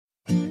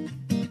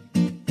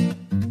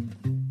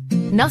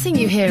Nothing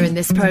you hear in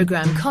this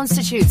program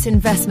constitutes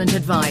investment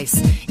advice.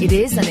 It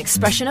is an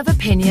expression of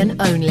opinion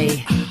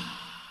only.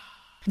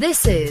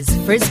 This is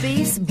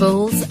Frisbees,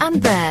 Bulls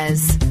and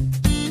Bears.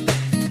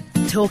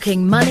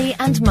 Talking money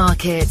and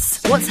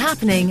markets, what's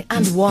happening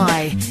and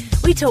why.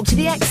 We talk to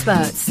the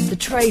experts, the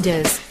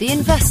traders, the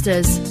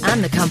investors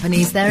and the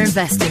companies they're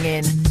investing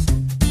in.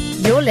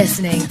 You're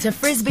listening to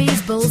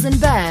Frisbees, Bulls and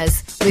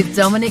Bears with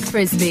Dominic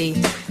Frisby.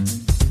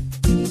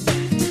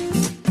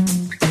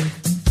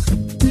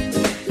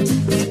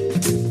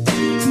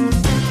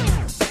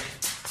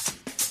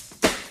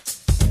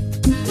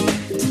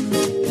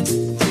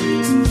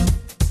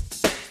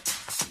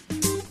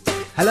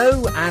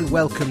 Hello and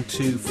welcome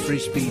to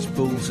Frisbees,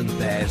 Bulls and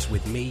Bears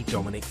with me,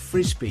 Dominic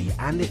Frisby.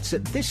 And it's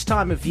at this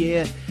time of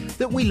year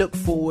that we look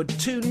forward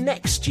to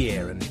next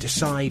year and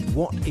decide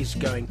what is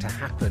going to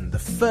happen. The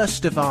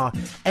first of our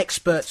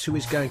experts who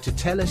is going to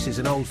tell us is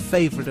an old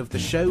favourite of the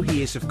show.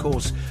 He is, of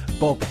course,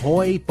 Bob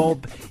Hoye.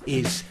 Bob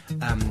is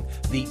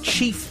the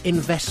Chief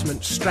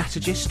Investment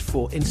Strategist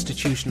for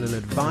Institutional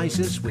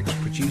Advisors, which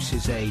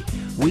produces a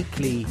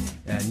weekly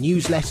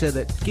newsletter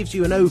that gives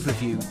you an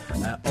overview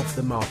of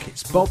the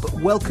markets. Bob,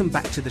 welcome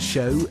back to the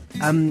show.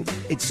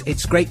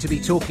 It's great to be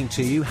talking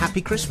to you.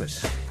 Happy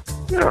Christmas.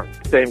 Yeah,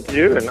 same to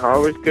you, and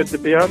always good to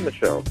be on the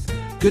show.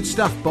 Good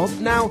stuff, Bob.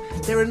 Now,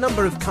 there are a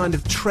number of kind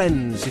of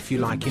trends, if you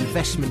like,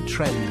 investment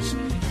trends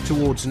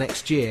towards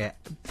next year.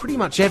 Pretty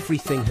much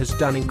everything has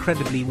done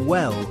incredibly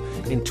well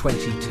in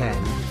 2010,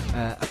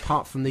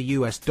 apart from the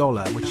US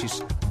dollar, which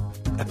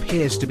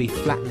appears to be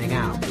flattening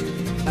out.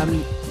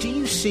 Do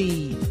you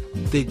see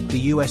the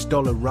US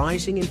dollar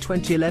rising in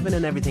 2011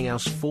 and everything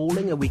else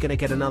falling? Are we going to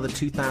get another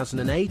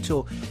 2008,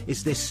 or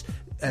is this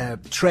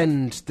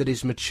trend that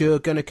is mature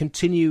going to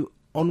continue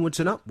onwards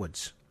and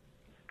upwards?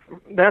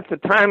 That's a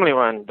timely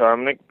one,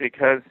 Dominic,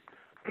 because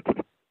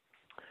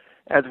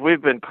as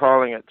we've been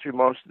calling it through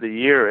most of the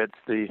year, it's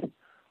the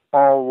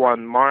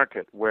all-one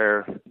market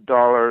where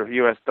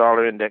US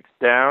dollar index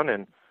down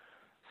and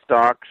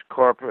stocks,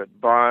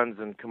 corporate bonds,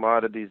 and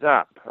commodities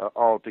up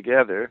all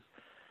together.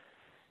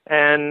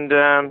 And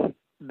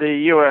the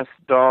U.S.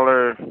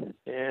 dollar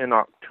in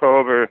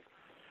October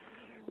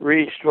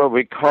reached what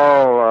we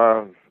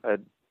call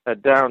a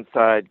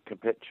downside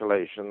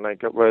capitulation.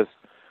 Like it was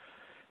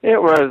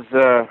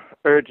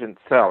urgent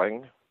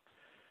selling.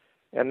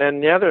 And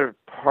then the other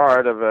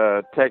part of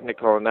a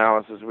technical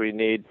analysis we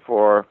need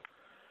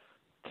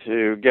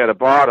to get a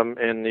bottom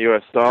in the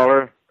U.S.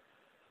 dollar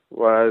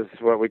was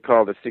what we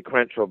call the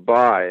sequential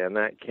buy, and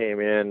that came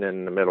in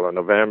the middle of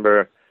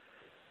November.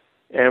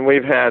 And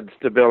we've had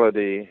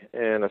stability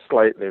in a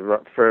slightly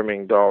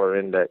firming dollar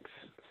index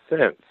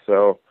since.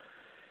 So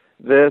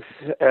this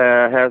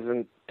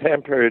hasn't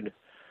tempered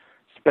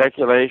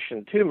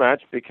speculation too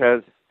much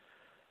because,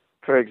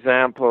 for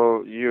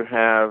example, you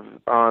have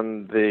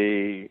on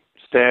the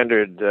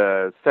standard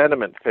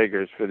sentiment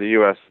figures for the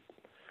U.S.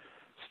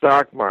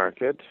 stock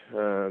market,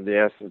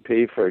 the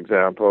S&P, for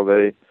example,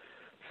 the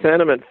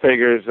sentiment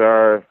figures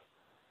are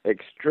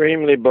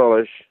extremely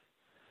bullish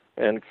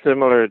and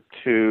similar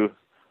to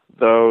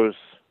those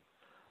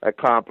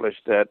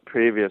accomplished at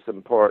previous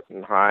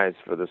important highs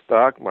for the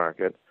stock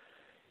market.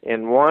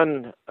 In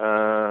one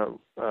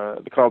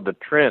called the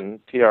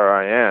TRIN,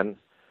 T-R-I-N,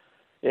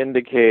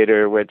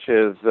 indicator, which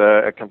is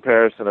a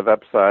comparison of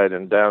upside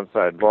and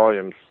downside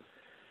volumes,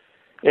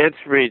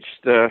 it's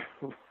reached an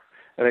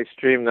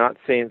extreme not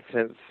seen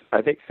since,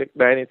 I think,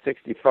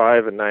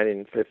 1965 and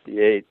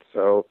 1958.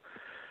 So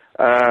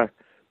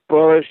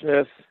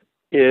bullishness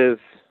is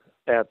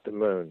at the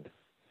moon.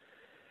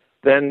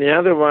 Then the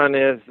other one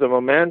is the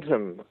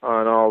momentum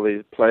on all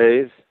these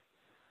plays,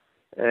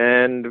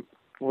 and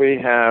we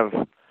have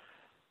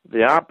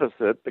the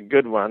opposite, the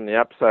good one, the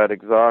upside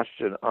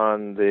exhaustion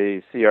on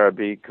the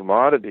CRB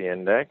commodity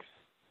index,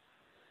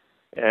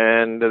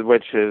 and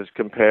which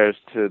compares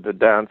to the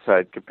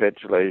downside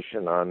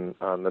capitulation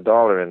on the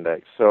dollar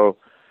index. So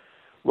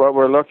what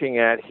we're looking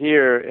at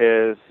here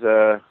is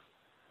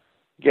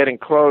getting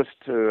close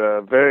to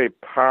a very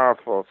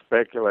powerful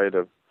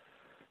speculative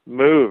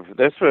move.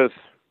 This was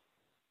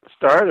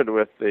started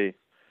with the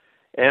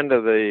end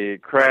of the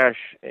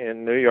crash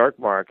in New York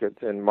markets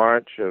in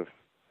March of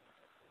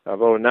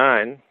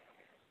 2009,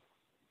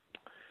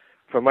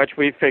 from which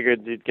we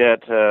figured you'd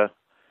get a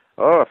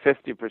 50%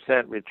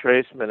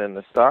 retracement in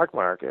the stock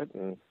market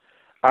and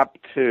up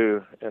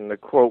to, in the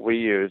quote we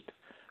used,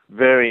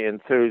 very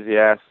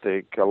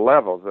enthusiastic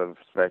levels of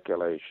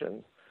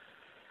speculation.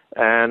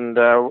 And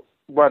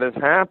what has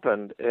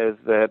happened is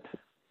that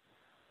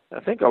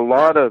I think a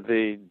lot of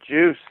the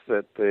juice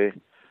that the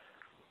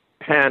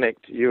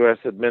panicked U.S.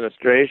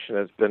 administration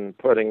has been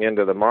putting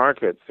into the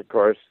markets, of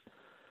course,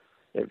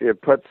 if you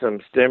put some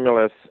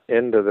stimulus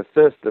into the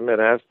system, it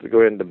has to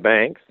go into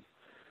banks.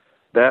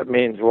 That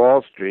means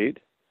Wall Street.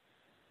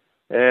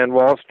 And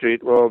Wall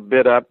Street will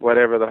bid up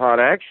whatever the hot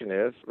action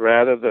is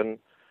rather than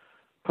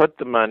put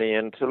the money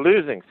into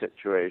losing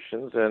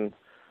situations. And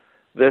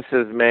this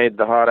has made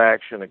the hot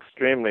action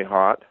extremely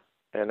hot.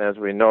 And as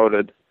we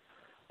noted,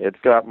 it's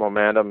got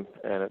momentum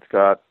and it's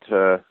got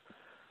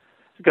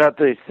got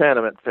the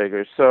sentiment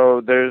figures.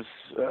 So there's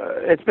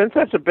it's been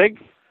such a big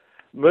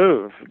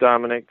move,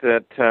 Dominic,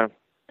 that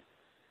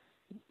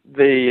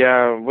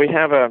we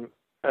have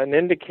an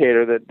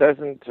indicator that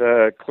doesn't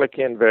click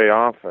in very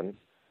often,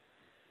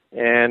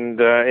 and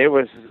it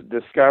was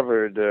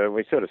discovered.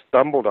 We sort of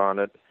stumbled on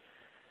it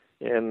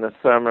in the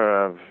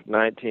summer of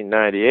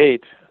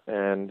 1998,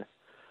 and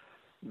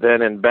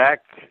then in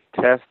back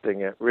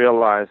testing it,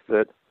 realized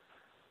that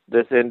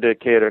this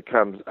indicator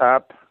comes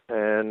up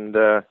and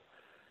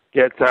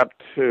gets up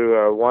to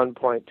a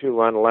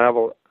 1.21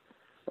 level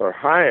or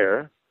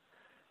higher,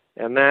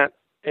 and that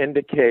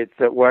indicates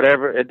that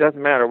whatever, it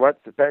doesn't matter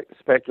what the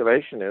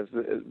speculation is,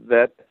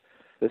 that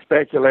the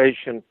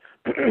speculation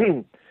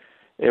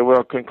it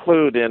will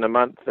conclude in a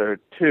month or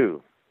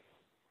two.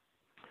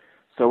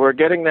 So we're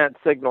getting that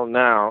signal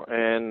now,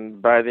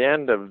 and by the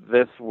end of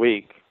this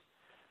week,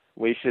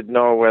 we should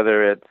know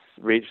whether it's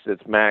reached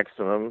its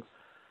maximum.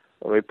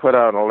 When we put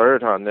out an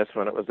alert on this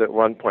one, it was at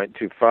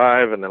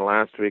 1.25, and then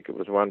last week it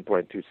was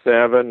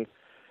 1.27.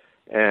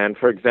 And,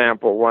 for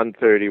example,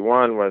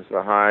 131 was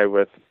the high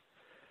with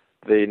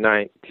the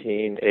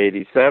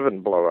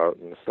 1987 blowout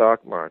in the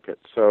stock market.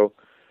 So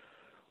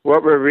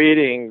what we're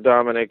reading,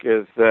 Dominic,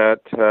 is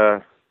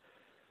that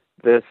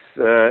this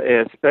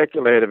is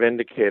speculative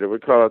indicator. We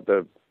call it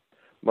the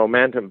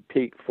momentum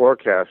peak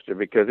forecaster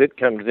because it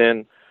comes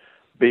in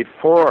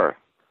before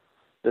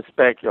the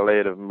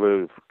speculative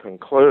move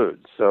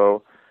concludes.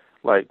 So,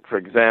 like, for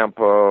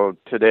example,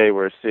 today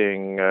we're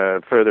seeing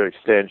further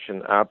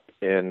extension up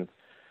in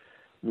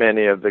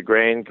many of the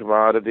grain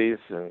commodities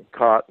and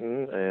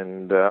cotton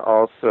and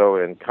also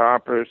in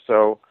copper.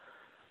 So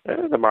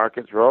the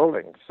market's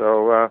rolling.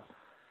 So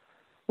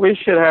we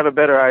should have a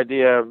better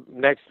idea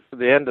next to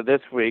the end of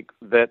this week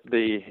that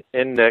the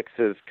index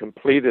has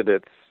completed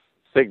its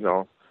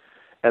signal,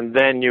 and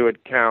then you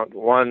would count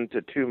 1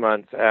 to 2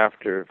 months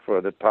after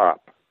for the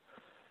top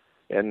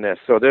in this.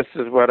 So this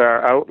is what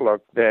our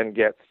outlook then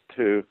gets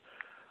to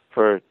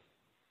for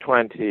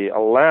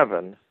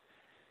 2011,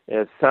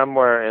 is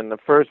somewhere in the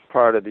first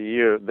part of the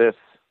year, this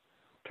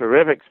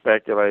terrific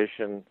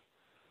speculation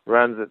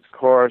runs its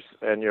course,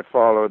 and you're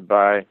followed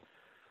by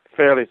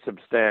fairly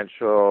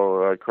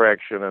substantial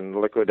correction and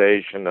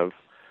liquidation of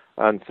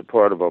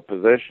unsupportable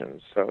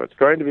positions. So it's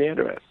going to be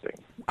interesting.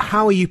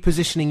 How are you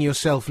positioning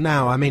yourself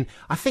now? I mean,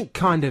 I think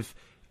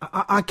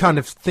I kind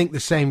of think the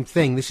same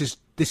thing. This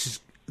is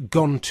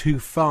gone too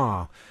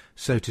far,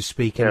 so to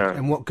speak,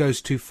 and what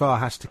goes too far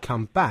has to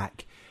come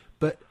back.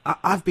 But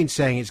I've been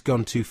saying it's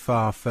gone too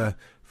far for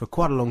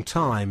quite a long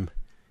time.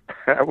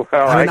 Well,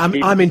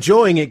 I'm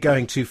enjoying it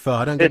going too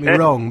far. Don't get me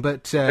wrong,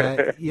 but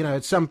you know,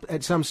 at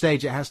some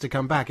stage it has to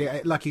come back.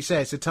 Like you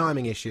say, it's a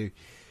timing issue.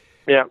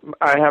 Yeah,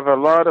 I have a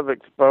lot of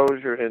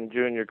exposure in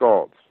junior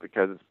golds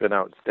because it's been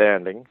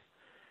outstanding,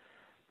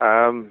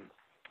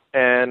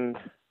 and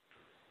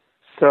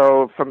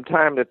so from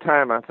time to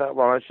time I thought,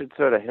 well, I should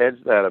sort of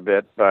hedge that a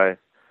bit by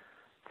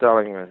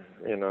selling,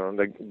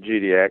 the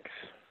GDX.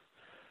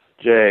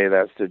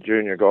 That's the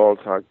junior gold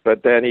stock.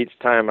 But then each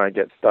time I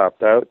get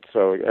stopped out.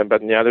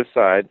 But on the other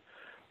side,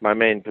 my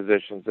main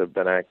positions have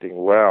been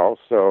acting well.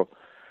 So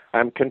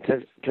I'm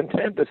content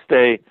to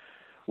stay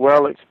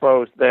well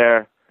exposed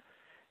there.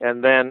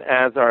 And then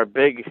as our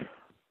big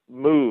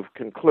move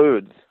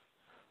concludes,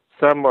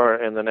 somewhere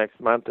in the next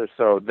month or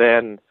so,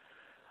 then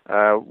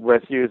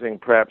with using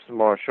perhaps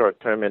more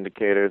short-term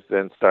indicators,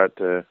 then start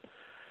to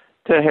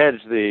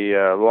hedge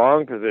the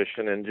long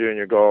position in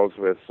junior golds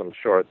with some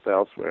shorts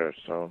elsewhere.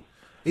 So.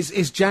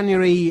 Is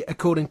January,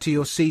 according to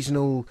your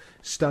seasonal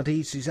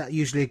studies, is that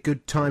usually a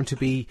good time to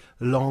be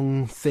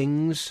long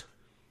things?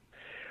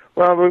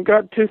 Well, we've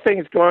got two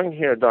things going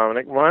here,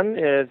 Dominic. One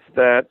is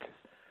that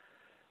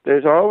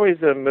there's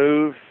always a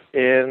move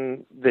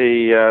in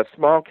the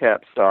small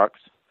cap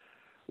stocks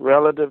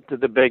relative to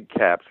the big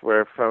caps,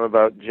 where from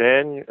about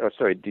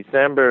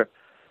December,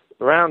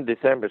 around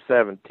December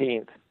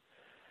 17th,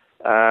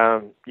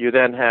 you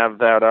then have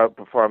that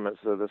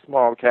outperformance of the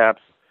small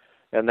caps,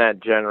 and that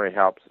generally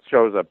helps. It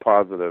shows a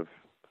positive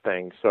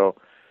thing. So,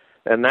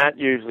 and that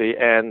usually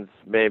ends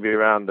maybe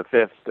around the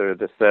 5th or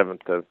the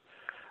 7th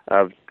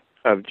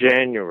of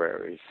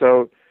January.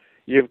 So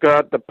you've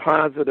got the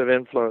positive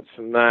influence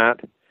from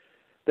that.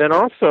 Then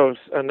also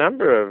a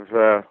number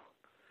of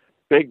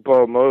big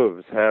bull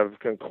moves have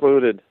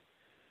concluded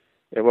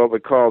in what we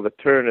call the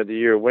turn of the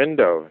year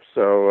window.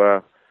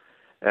 So,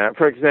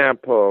 for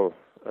example,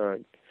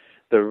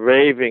 the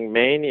raving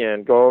mania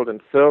in gold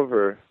and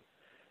silver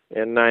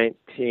in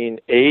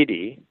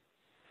 1980,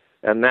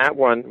 and that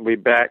one we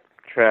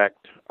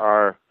backtracked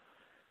our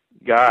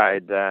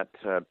guide, that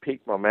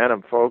peak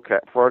momentum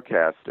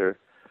forecaster,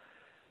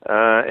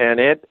 and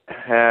it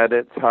had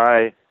its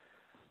high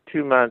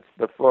 2 months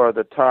before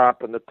the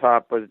top, and the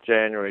top was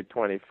January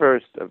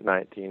 21st of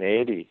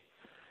 1980.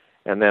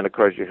 And then, of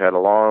course, you had a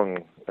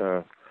long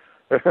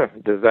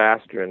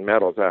disaster in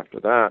metals after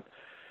that.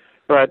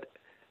 But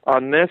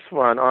on this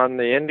one, on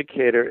the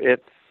indicator,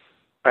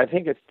 I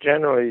think it's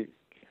generally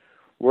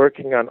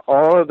working on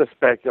all of the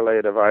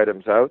speculative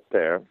items out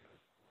there.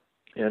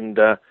 And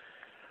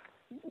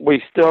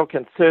we still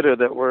consider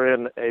that we're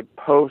in a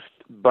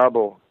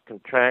post-bubble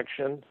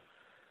contraction.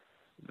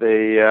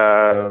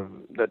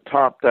 That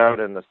topped out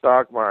in the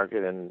stock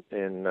market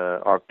in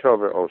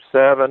October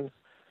 '07,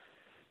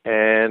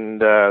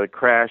 and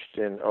crashed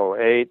in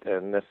 '08,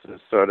 and this is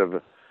sort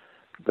of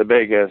the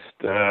biggest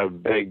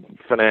big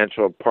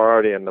financial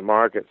party in the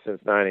market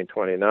since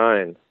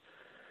 1929.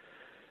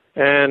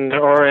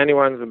 Or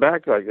anyone's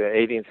back like that.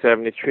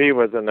 1873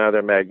 was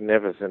another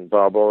magnificent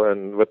bubble,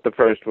 and with the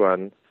first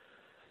one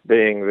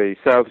being the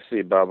South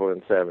Sea bubble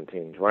in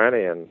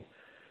 1720. And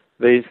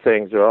these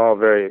things are all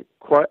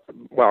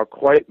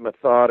quite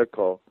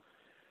methodical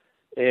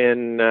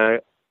in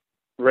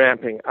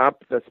ramping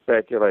up the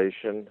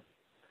speculation,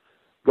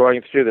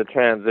 going through the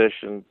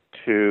transition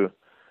to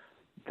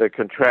the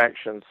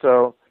contraction.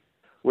 So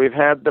we've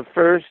had the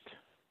first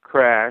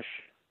crash,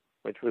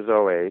 which was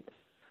 '08.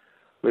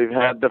 We've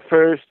had the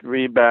first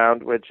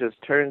rebound, which has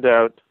turned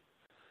out,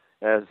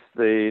 as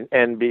the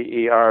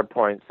NBER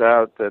points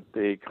out, that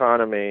the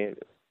economy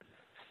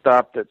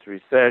stopped its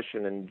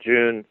recession in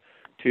June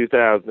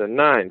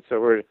 2009.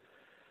 So we're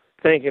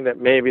thinking that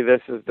maybe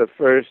this is the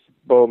first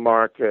bull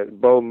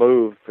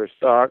move for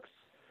stocks,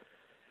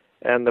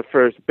 and the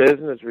first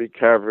business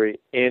recovery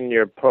in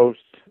your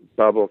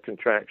post-bubble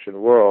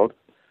contraction world.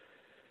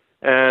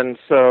 And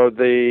so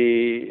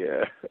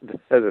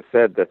as I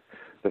said, the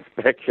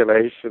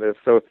speculation is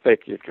so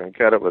thick you can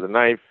cut it with a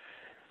knife.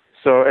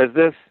 So as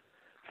this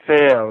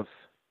fails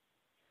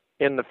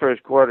in the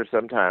first quarter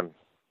sometime,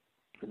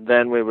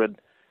 then we would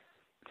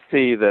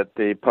see that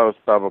the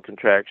post-bubble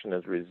contraction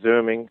is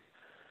resuming.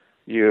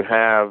 You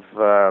have,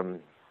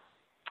 on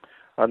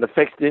the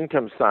fixed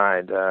income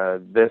side,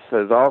 this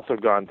has also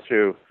gone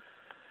through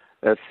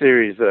a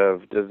series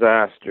of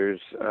disasters.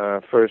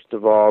 First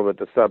of all, with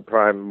the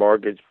subprime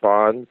mortgage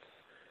bonds.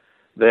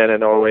 Then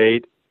in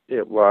 '08,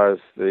 it was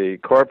the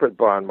corporate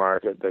bond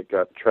market that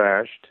got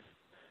trashed.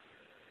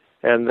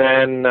 And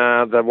then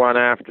the one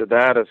after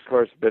that has, of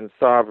course, been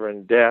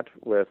sovereign debt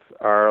with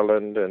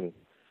Ireland and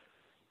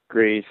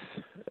Greece,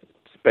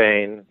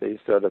 Spain, these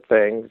sort of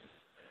things.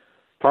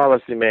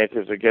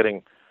 Policymakers are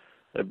getting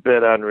a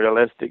bit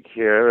unrealistic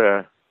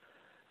here.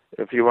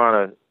 If you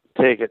want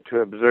to take it to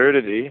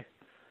absurdity,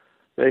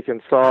 they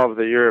can solve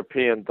the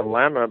European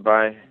dilemma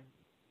by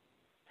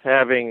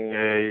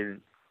having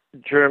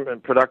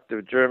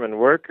productive German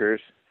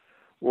workers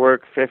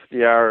work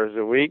 50 hours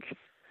a week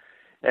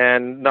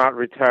and not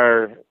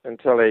retire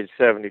until age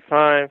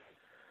 75,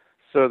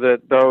 so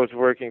that those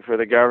working for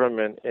the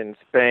government in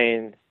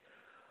Spain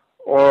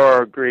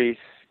or Greece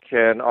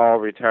can all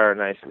retire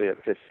nicely at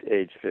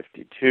age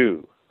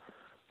 52.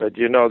 But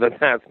you know that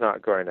that's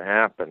not going to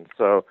happen.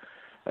 So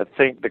I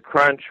think the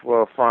crunch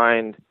will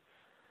find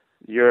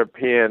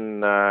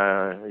European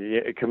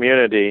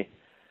community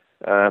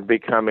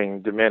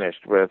becoming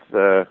diminished, with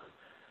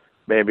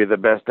maybe the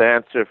best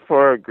answer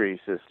for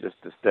Greece is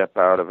just to step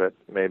out of it,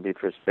 maybe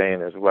for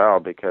Spain as well,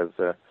 because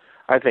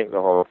I think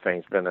the whole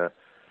thing's been an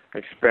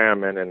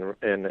experiment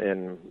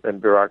in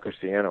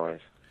bureaucracy anyways.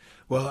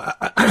 Well,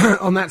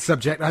 on that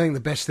subject, I think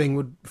the best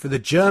thing for the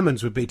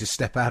Germans would be to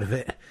step out of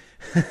it.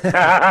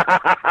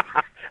 I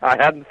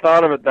hadn't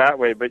thought of it that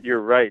way, but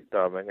you're right,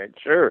 Dominic.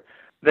 Sure,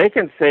 they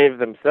can save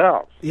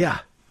themselves. Yeah.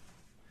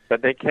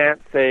 But they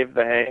can't save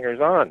the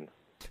hangers-on.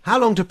 How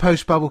long do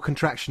post-bubble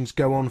contractions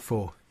go on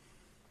for?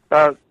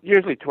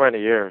 Usually 20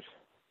 years.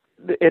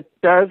 It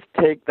does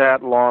take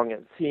that long,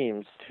 it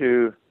seems,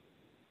 to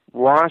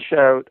wash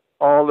out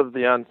all of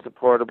the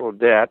unsupportable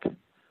debt,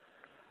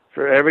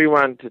 for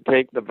everyone to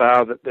take the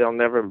vow that they'll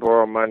never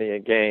borrow money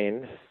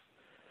again,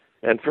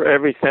 and for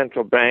every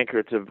central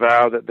banker to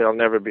vow that they'll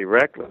never be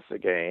reckless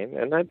again.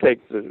 And that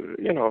takes,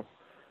 a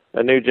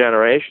new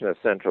generation of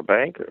central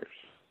bankers.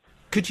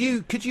 Could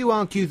you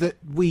argue that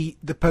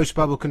the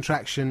post-bubble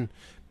contraction,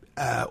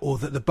 or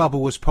that the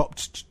bubble was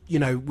popped,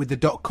 with the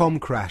dot-com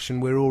crash,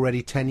 and we're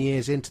already 10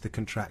 years into the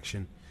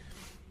contraction?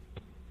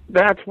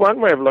 That's one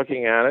way of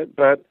looking at it,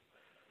 but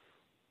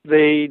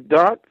the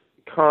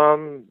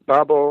dot-com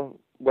bubble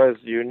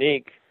was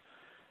unique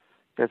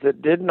because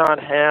it did not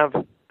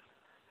have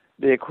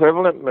the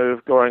equivalent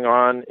move going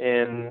on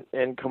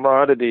in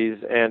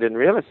commodities and in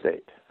real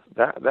estate.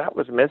 That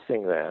was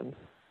missing then.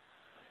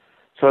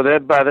 So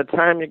that by the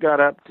time you got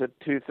up to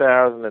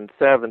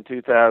 2007,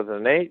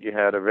 2008, you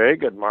had a very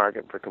good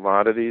market for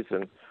commodities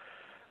and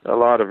a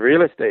lot of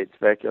real estate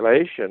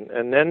speculation.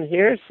 And then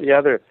here's the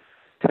other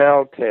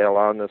telltale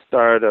on the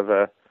start of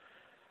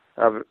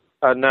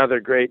another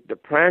Great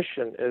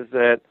Depression, is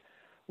that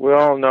we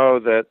all know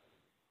that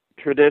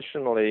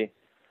traditionally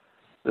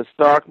the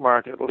stock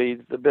market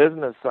leads the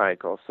business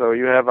cycle. So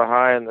you have a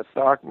high in the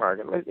stock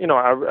market,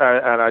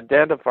 an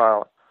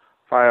identifiable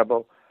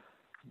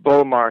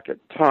bull market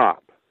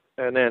top.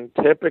 And then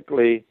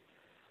typically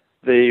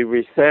the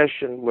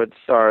recession would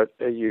start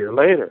a year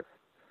later.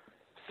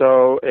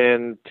 So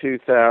in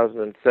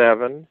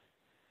 2007,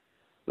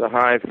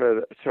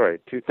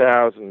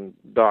 2000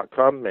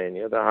 dot-com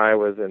mania, the high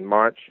was in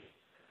March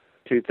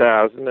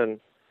 2000,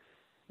 and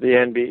the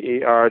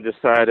NBER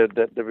decided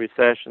that the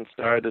recession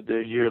started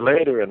a year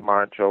later in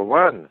March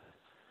 '01.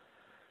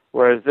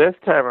 Whereas this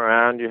time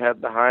around, you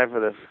had the high for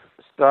the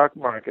stock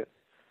market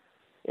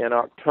in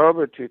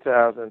October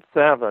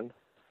 2007,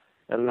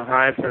 and the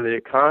high for the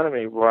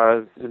economy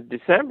was in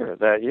December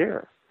that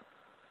year.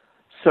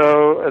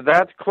 So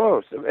that's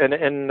close. And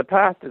in the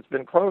past, it's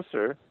been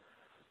closer,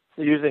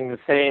 using the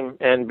same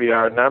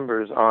NBR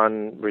numbers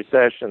on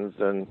recessions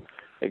and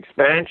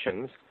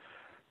expansions.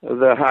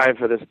 The high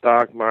for the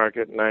stock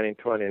market in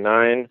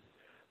 1929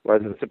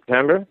 was in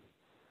September,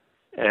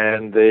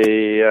 and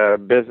the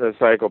business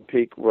cycle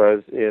peak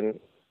was in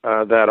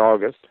that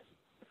August.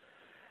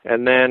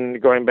 And then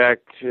going back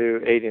to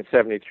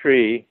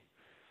 1873,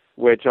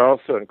 which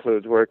also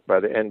includes work by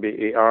the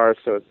NBER,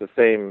 so it's the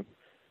same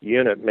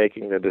unit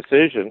making the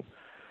decision.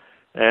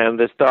 And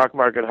the stock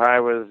market high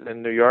was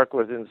in New York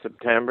was in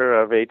September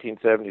of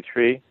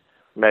 1873,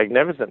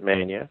 Magnificent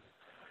Mania,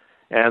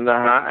 and the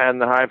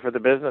high for the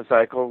business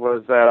cycle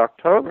was that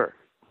October.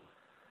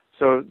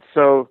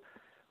 So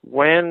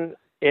when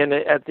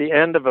at the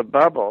end of a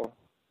bubble,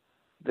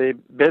 the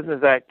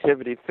business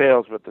activity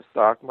fails with the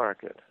stock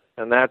market,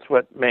 and that's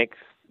what makes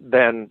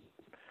then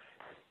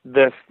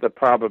this the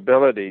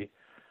probability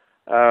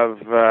of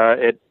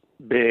it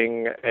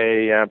being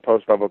a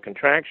post-bubble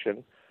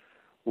contraction,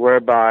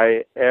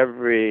 whereby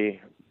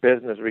every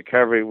business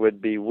recovery would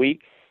be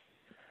weak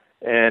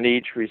and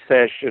each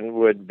recession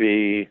would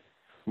be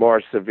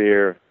more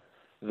severe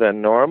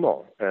than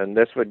normal. And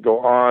this would go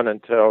on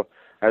until,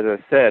 as I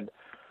said,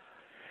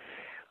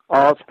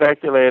 all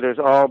speculators,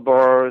 all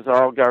borrowers,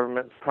 all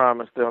governments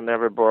promise they'll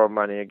never borrow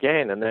money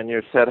again, and then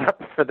you're set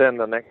up for then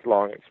the next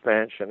long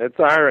expansion. It's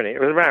irony.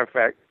 As a matter of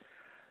fact,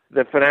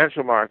 the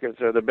financial markets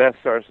are the best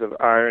source of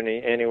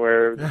irony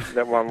anywhere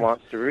that one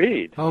wants to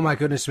read. Oh my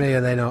goodness me,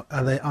 are they not?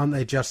 Aren't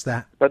they just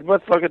that? But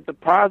let's look at the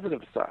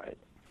positive side.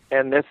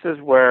 And this is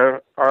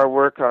where our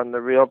work on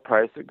the real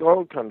price of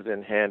gold comes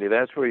in handy.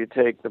 That's where you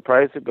take the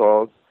price of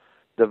gold,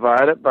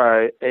 divide it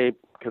by a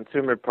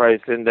consumer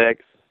price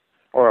index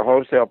or a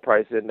wholesale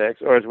price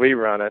index, or as we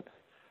run it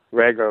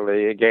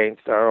regularly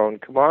against our own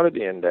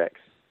commodity index.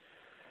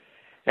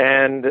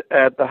 And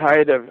at the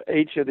height of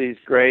each of these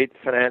great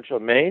financial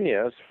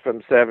manias from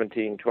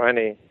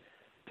 1720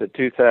 to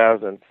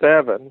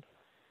 2007,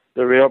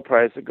 the real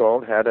price of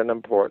gold had an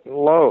important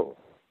low.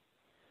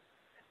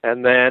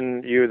 And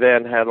then you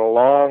had a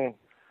long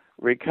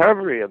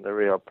recovery in the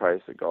real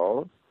price of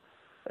gold,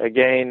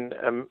 again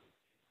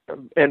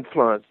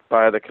influenced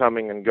by the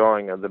coming and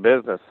going of the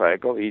business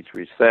cycle. Each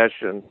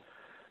recession,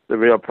 the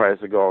real price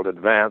of gold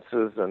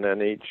advances, and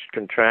then each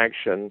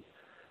contraction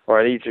or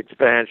at each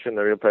expansion,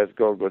 the real price of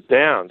gold goes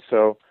down.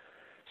 So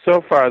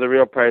far, the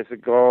real price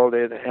of gold,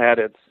 it had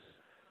its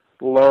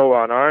low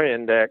on our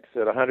index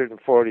at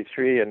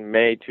 143 in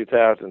May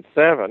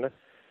 2007,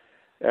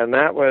 and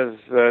that was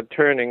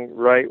turning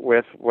right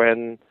with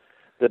when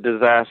the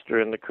disaster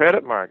in the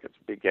credit markets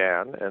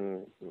began,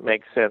 and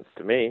makes sense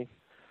to me.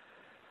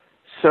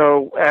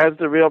 So as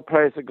the real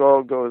price of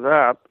gold goes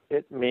up,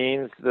 it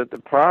means that the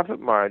profit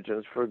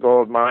margins for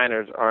gold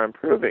miners are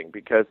improving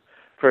because,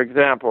 for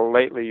example,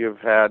 lately you've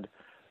had,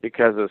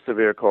 because of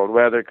severe cold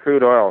weather,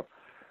 crude oil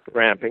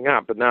ramping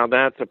up, but now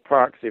that's a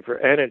proxy for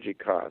energy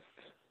costs.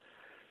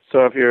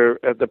 So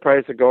if the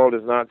price of gold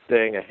is not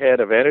staying ahead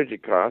of energy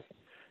costs,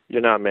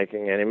 you're not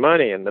making any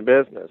money in the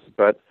business.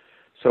 But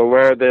so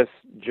where this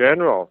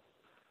general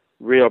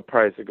real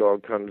price of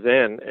gold comes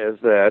in is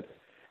that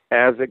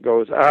as it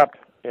goes up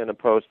in a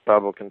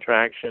post-bubble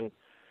contraction,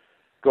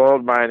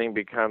 gold mining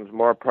becomes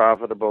more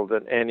profitable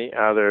than any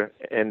other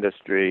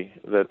industry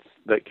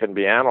that can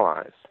be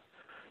analyzed.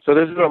 So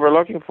this is what we're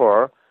looking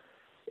for,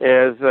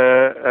 is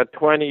a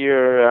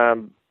 20-year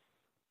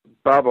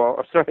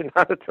bubble,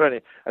 not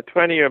a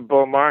 20-year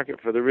bull market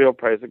for the real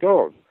price of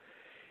gold.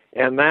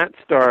 And that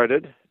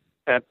started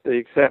at the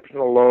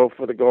exceptional low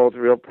for the gold's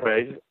real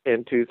price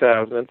in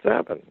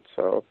 2007.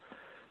 So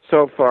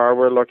far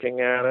we're looking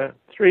at a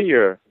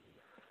 3-year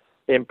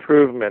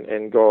improvement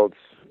in gold's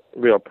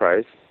real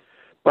price.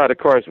 But, of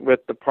course, with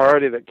the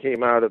party that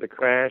came out of the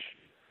crash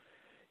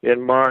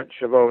in March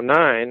of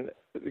 2009,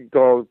 the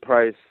gold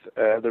price,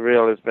 the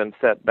real, has been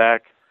set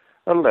back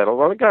a little.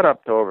 Well, it got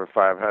up to over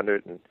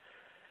 500, and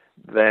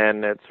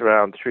then it's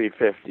around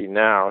 350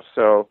 now.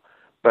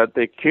 But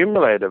the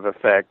cumulative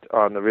effect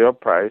on the real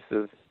price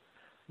has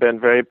been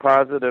very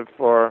positive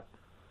for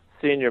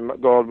senior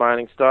gold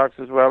mining stocks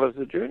as well as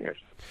the juniors.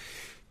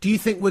 Do you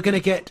think we're going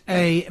to get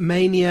a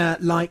mania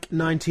like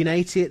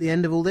 1980 at the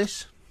end of all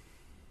this?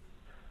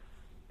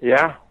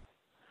 Yeah,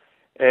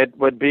 it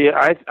would be.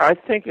 I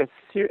think a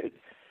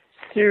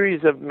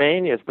series of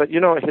manias, but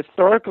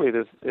historically,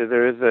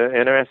 there is an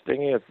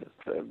interesting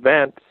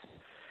events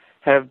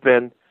have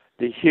been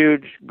the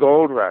huge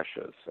gold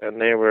rushes,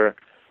 and they were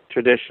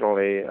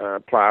traditionally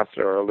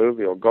placer or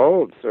alluvial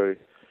gold. So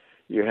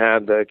you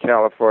had the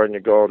California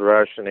gold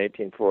rush in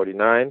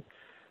 1849,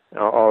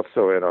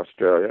 also in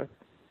Australia,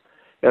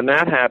 and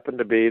that happened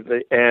to be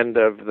the end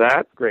of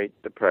that Great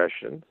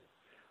Depression,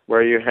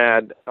 where you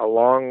had a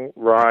long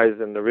rise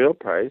in the real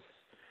price,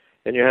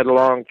 and you had a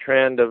long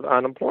trend of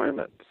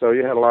unemployment. So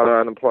you had a lot of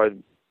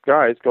unemployed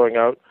guys going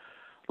out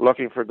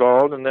looking for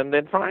gold, and then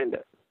they'd find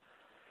it.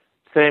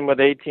 Same with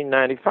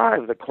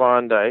 1895, the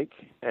Klondike,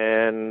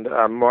 and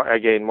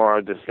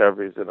more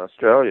discoveries in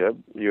Australia.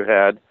 You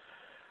had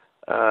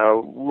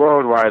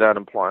worldwide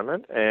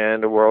unemployment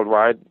and a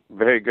worldwide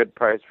very good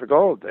price for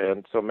gold,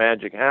 and so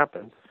magic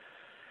happened.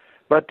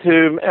 But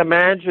to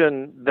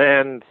imagine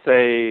then,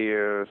 say,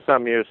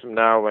 some years from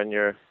now when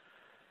you're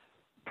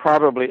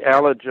probably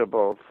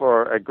eligible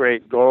for a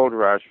great gold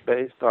rush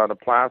based on a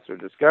placer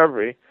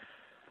discovery,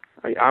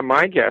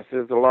 my guess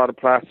is a lot of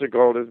placer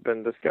gold has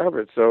been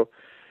discovered. So,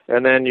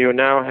 and then you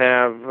now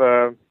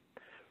have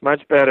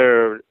much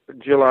better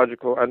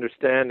geological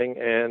understanding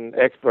and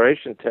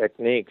exploration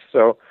techniques.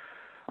 So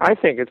I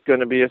think it's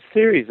going to be a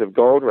series of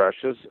gold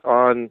rushes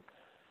on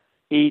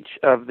each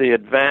of the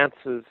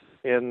advances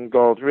in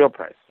gold's real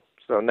price.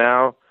 So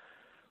now,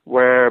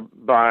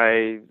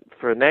 whereby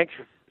for next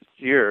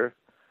year,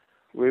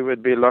 we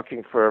would be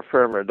looking for a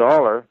firmer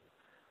dollar,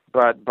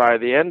 but by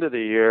the end of the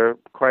year,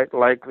 quite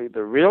likely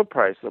the real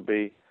price will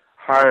be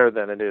higher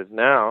than it is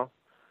now,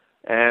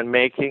 and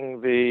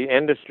making the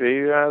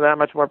industry that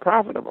much more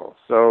profitable.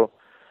 So,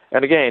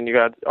 and again, you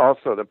got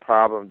also the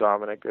problem,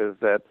 Dominic, is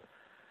that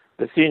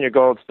the senior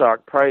gold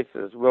stock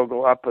prices will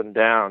go up and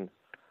down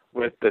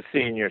with the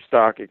senior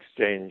stock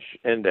exchange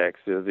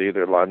indexes,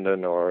 either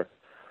London or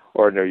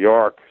New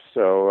York.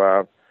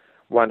 So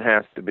one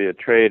has to be a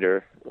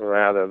trader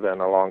rather than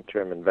a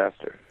long-term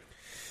investor.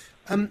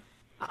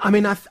 I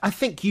mean, I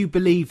think you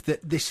believe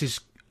that this is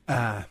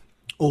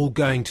all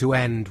going to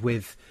end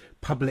with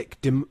public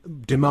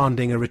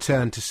demanding a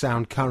return to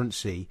sound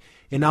currency.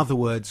 In other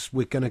words,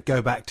 we're going to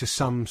go back to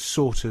some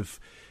sort of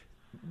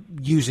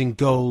using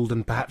gold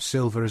and perhaps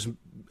silver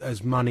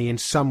as money in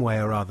some way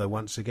or other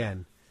once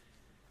again.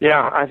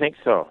 Yeah, I think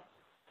so.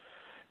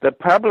 The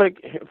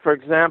public, for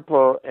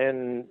example,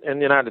 in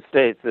the United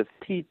States, this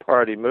Tea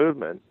Party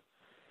movement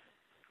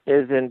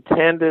is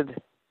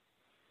intended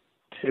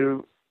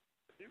to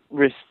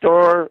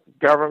restore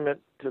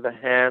government to the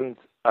hands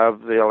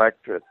of the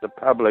electorate, the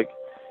public,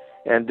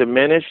 and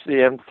diminish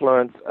the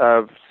influence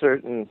of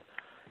certain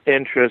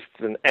interests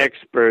and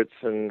experts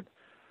and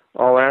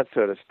all that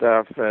sort of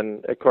stuff.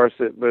 And, of course,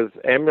 it was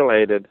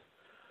emulated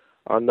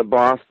on the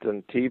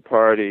Boston Tea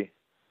Party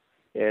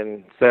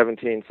in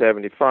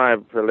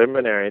 1775,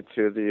 preliminary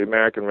to the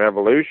American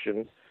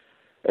Revolution,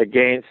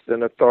 against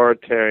an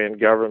authoritarian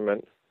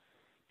government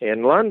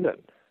in London.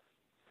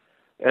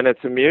 And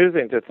it's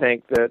amusing to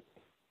think that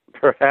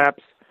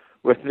perhaps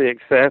with the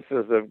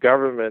excesses of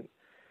government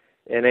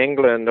in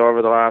England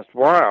over the last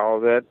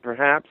while, that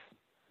perhaps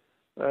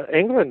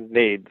England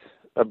needs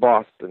a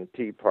Boston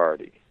Tea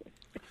Party.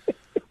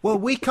 Well,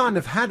 we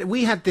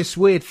had this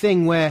weird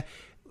thing where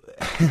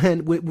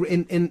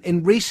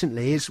in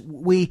recently is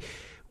we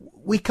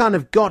kind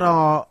of got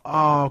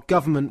our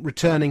government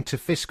returning to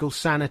fiscal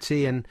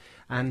sanity and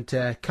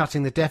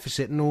cutting the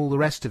deficit and all the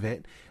rest of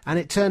it, and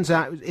it turns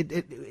out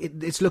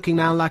it's looking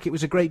now like it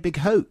was a great big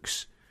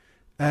hoax.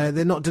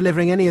 They're not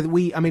delivering any of the...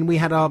 we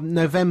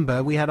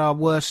had our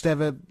worst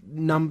ever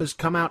numbers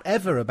come out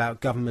ever about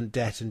government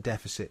debt and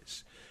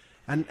deficits.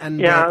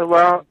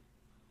 Well,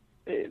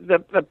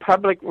 the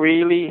public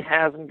really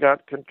hasn't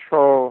got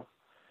control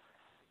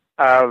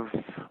of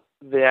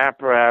the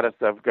apparatus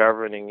of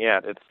governing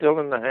yet. It's still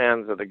in the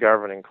hands of the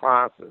governing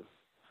classes.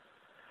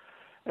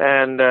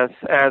 And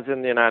as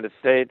in the United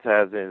States,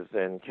 as is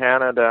in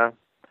Canada,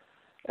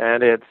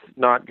 and it's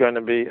not going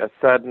to be a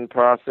sudden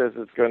process,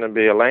 it's going to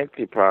be a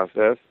lengthy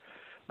process,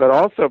 but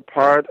also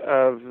part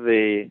of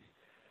the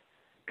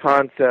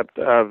concept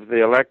of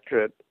the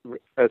electorate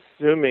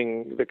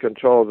assuming the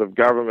controls of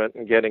government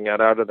and getting it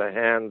out of the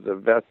hands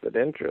of vested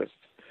interests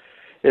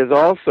is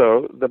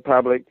also the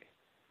public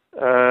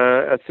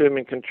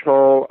assuming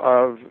control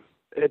of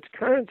its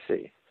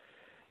currency.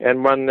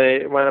 And when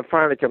it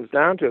finally comes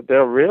down to it,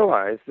 they'll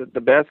realize that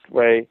the best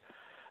way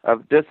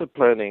of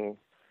disciplining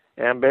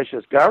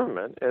ambitious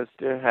government is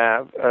to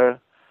have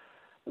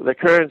the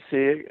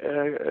currency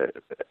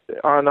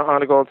on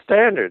a gold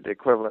standard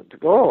equivalent to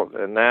gold,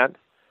 and that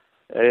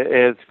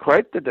is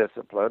quite the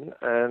discipline.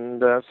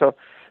 And so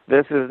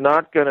this is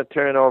not going to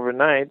turn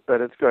overnight,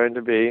 but it's going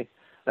to be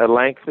a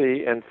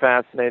lengthy and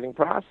fascinating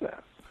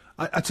process.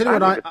 I tell you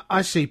what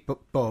I see,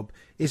 Bob,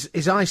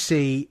 is I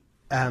see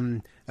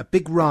a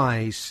big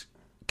rise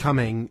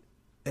coming,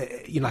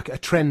 like a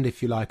trend,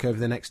 if you like, over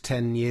the next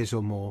 10 years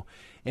or more,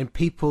 in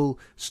people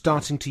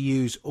starting to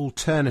use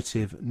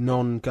alternative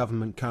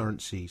non-government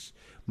currencies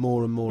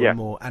more and more and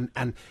more.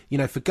 And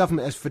for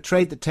government, as for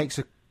trade that takes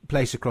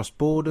place across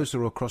borders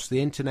or across the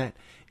internet,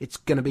 it's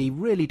going to be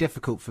really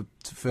difficult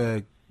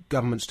for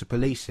governments to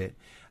police it.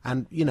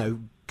 And,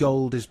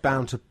 gold is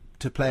bound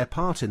to play a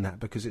part in that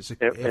because it's a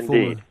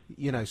form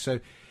of, so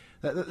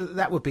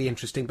that would be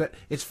interesting. But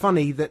it's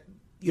funny that,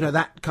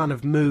 that kind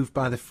of move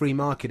by the free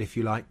market, if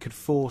you like, could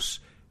force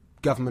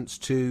governments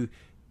to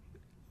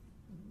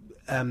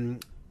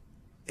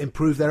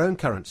improve their own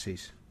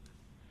currencies.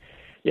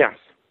 Yes.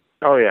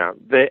 Oh, yeah.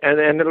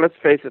 And let's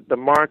face it, the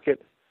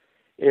market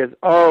is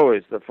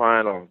always the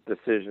final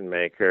decision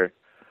maker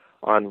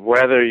on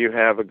whether you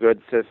have a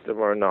good system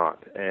or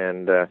not.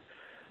 And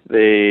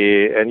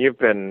you've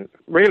been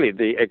really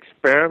the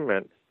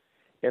experiment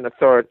in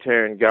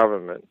authoritarian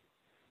government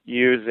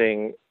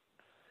using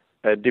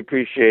a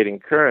depreciating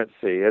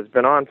currency has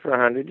been on for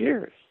 100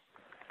 years.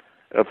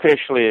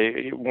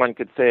 Officially, one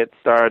could say it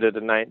started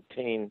in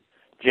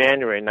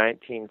January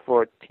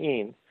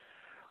 1914,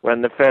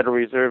 when the Federal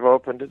Reserve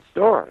opened its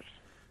doors.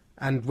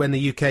 And when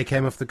the UK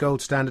came off the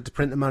gold standard to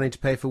print the money to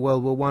pay for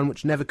World War I,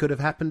 which never could have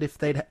happened if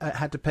they'd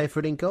had to pay for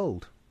it in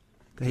gold.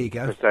 There you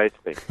go.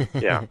 Precisely,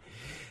 yeah.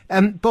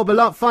 Bob,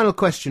 a final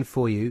question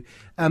for you.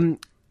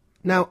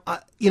 Now,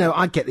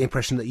 I get the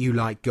impression that you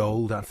like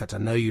gold. In fact, I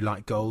know you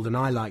like gold, and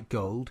I like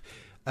gold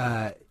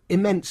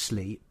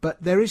immensely.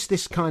 But there is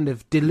this kind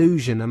of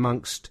delusion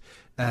amongst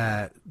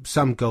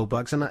some gold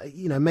bugs, and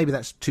maybe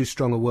that's too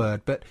strong a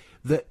word, but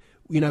that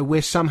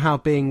we're somehow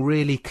being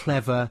really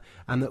clever,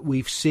 and that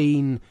we've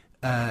seen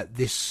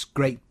this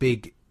great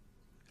big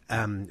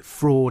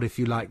fraud, if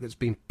you like, that's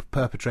been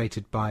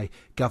perpetrated by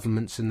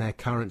governments and their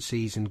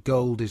currencies, and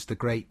gold is the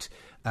great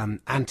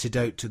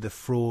antidote to the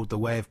fraud, the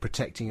way of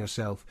protecting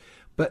yourself.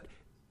 But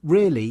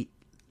really,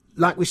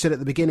 like we said at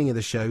the beginning of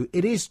the show,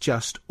 it is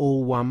just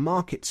all one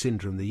market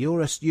syndrome. The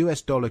US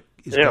dollar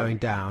is going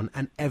down,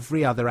 and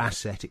every other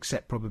asset,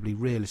 except probably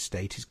real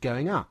estate, is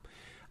going up.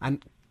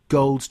 And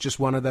gold's just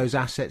one of those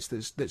assets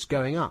that's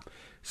going up.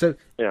 So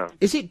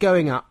is it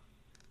going up?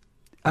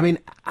 I mean,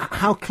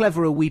 how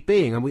clever are we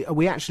being? Are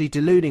we actually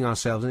deluding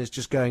ourselves, and it's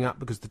just going up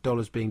because the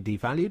dollar's being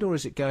devalued, or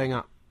is it going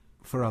up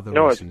for other reasons?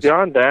 No, it's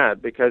beyond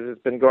that, because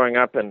it's been going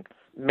up in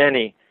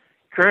many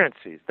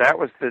currencies. That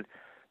was the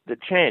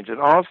change. And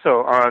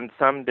also, on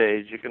some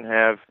days, you can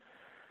have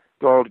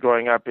gold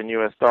going up in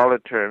U.S. dollar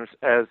terms,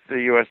 as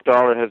the U.S.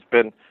 dollar has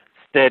been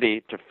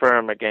steady to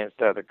firm against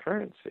other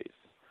currencies.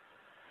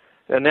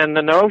 And then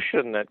the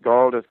notion that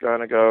gold is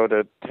going to go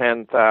to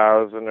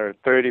 10,000 or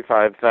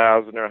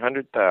 35,000 or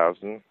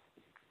 100,000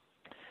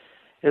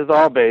 is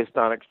all based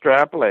on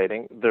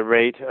extrapolating the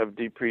rate of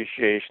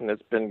depreciation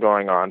that's been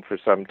going on for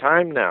some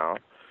time now.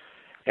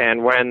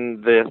 And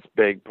when this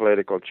big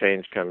political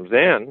change comes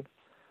in,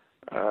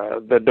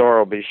 the door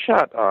will be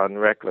shut on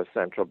reckless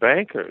central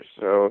bankers.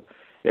 So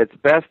it's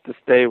best to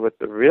stay with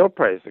the real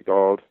price of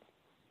gold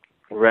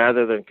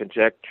rather than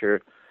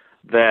conjecture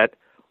that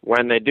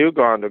when they do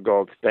go on to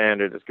gold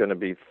standard, it's going to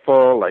be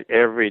full, like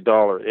every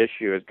dollar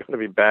issue is going to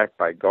be backed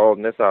by gold,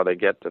 and this is how they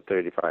get to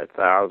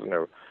 35,000,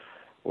 or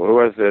who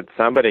was it?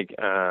 Somebody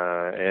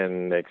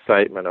in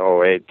excitement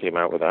 08 came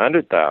out with a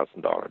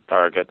 $100,000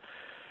 target.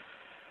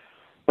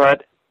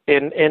 But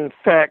in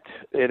fact,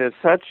 it is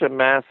such a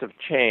massive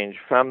change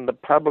from the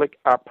public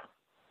up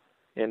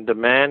in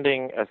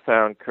demanding a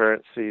sound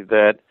currency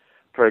that,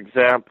 for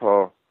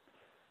example,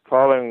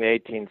 following the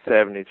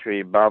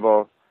 1873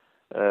 bubble,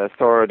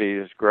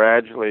 authorities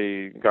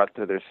gradually got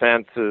to their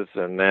senses,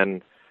 and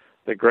then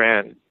the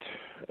Grant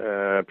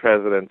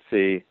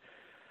presidency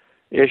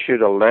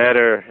issued a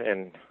letter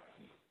in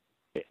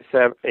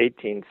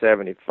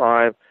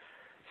 1875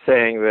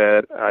 saying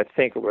that, I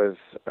think it was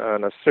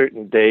on a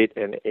certain date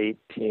in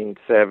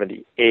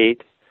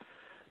 1878,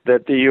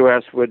 that the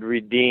U.S. would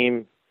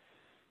redeem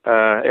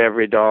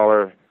every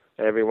dollar,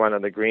 every one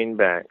of the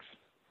greenbacks.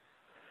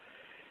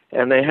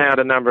 And they had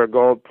a number of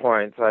gold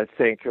points. I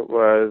think it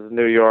was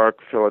New York,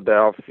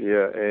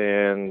 Philadelphia,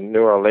 and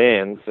New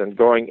Orleans. And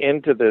going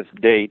into this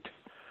date,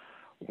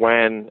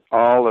 when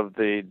all of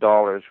the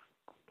dollars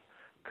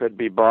could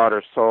be bought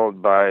or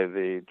sold by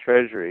the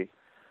Treasury,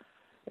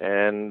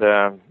 and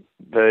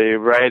the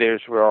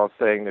writers were all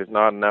saying there's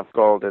not enough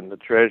gold in the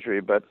Treasury,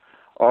 but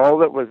all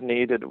that was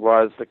needed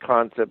was the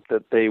concept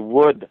that they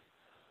would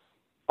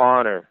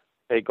honor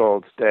a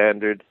gold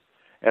standard.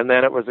 And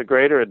then it was a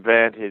greater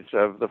advantage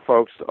of the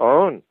folks to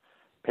own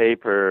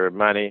paper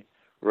money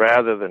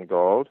rather than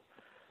gold.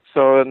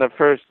 So in the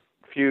first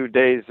few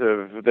days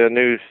of the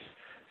new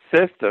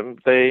system,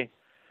 they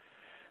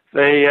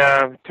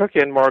took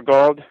in more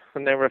gold,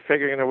 and they were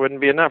figuring there wouldn't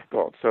be enough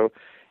gold. So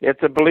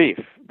it's a belief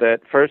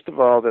that, first of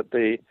all, that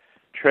the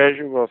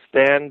Treasury will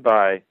stand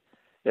by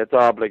its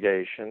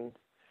obligation,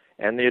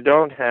 and you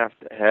don't have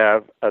to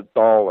have a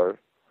dollar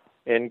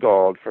in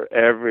gold for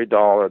every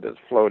dollar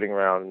that's floating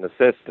around in the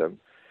system.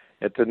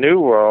 It's a new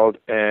world,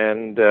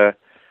 and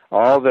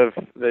all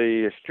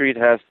the street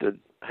has to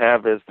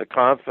have is the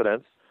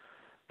confidence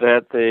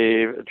that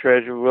the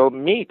Treasury will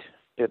meet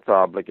its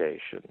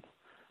obligation.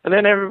 And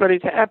then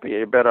everybody's happy.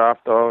 You're better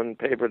off to own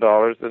paper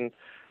dollars than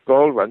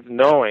gold ones,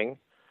 knowing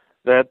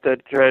that the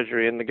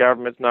Treasury and the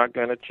government's not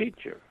going to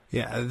cheat you.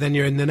 Yeah, then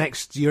you're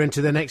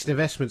into the next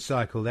investment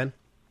cycle then.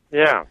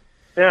 Yeah.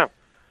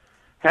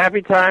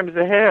 Happy times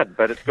ahead,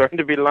 but it's going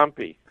to be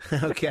lumpy.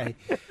 Okay.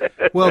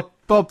 Well,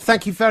 Bob,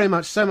 thank you very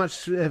much,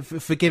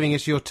 for giving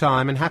us your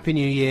time, and Happy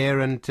New Year,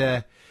 and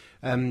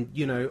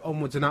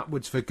onwards and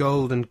upwards for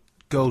gold and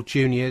gold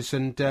juniors.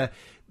 And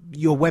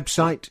your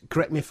website,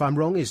 correct me if I'm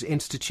wrong, is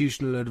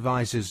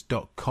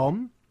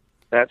institutionaladvisors.com.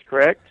 That's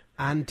correct.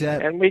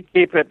 And we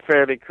keep it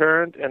fairly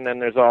current, and then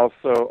there's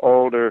also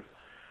older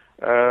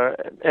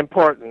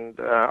important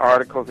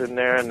articles in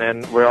there, and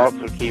then we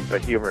also keep a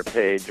humor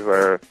page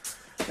where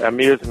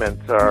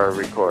amusements are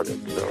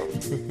recorded. So,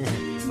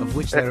 of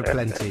which there are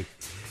plenty.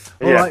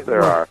 Yes,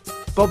 there are.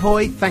 Bob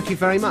Hoy, thank you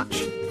very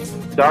much.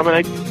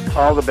 Dominic,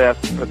 all the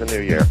best for the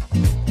new year.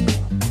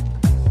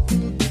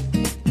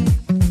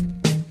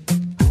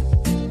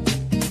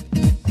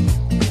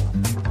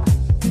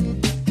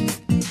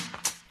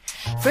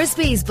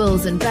 Frisbee's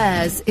Bulls and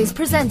Bears is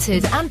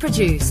presented and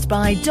produced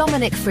by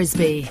Dominic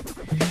Frisbee.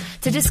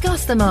 To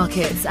discuss the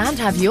markets and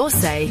have your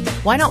say,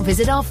 why not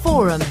visit our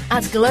forum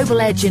at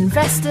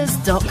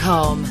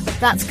globaledgeinvestors.com.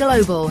 That's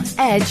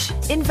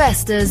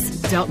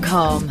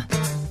globaledgeinvestors.com.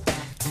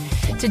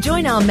 To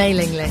join our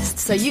mailing list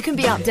so you can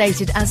be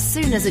updated as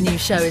soon as a new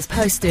show is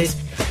posted,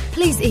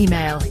 please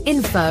email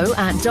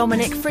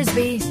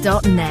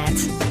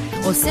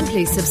info@dominicfrisbee.net or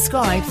simply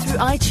subscribe through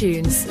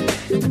iTunes.